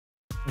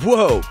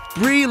Whoa,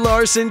 Brie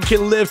Larson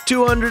can lift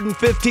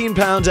 215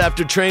 pounds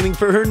after training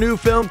for her new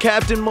film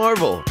Captain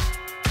Marvel.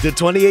 The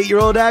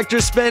 28-year-old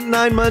actress spent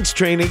 9 months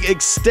training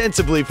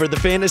extensively for the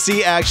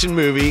fantasy action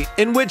movie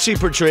in which she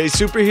portrays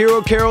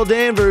superhero Carol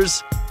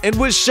Danvers, and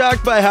was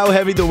shocked by how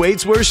heavy the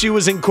weights were she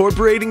was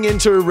incorporating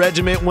into her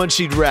regimen once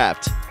she'd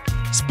wrapped.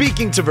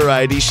 Speaking to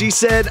Variety, she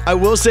said, "I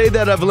will say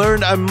that I've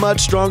learned I'm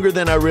much stronger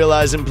than I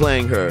realized in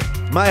playing her.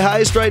 My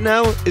highest right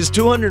now is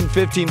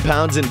 215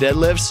 pounds in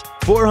deadlifts,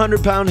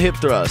 400-pound hip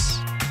thrusts.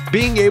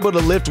 Being able to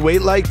lift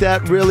weight like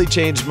that really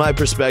changed my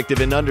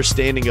perspective and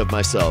understanding of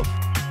myself."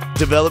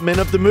 Development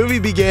of the movie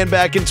began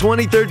back in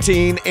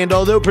 2013, and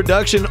although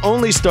production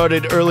only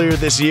started earlier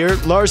this year,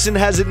 Larson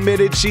has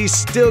admitted she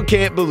still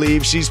can't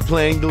believe she's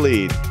playing the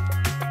lead.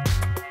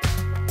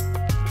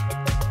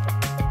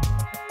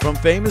 From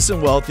famous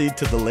and wealthy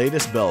to the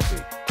latest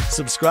belfie,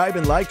 subscribe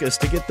and like us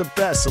to get the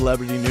best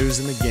celebrity news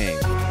in the game.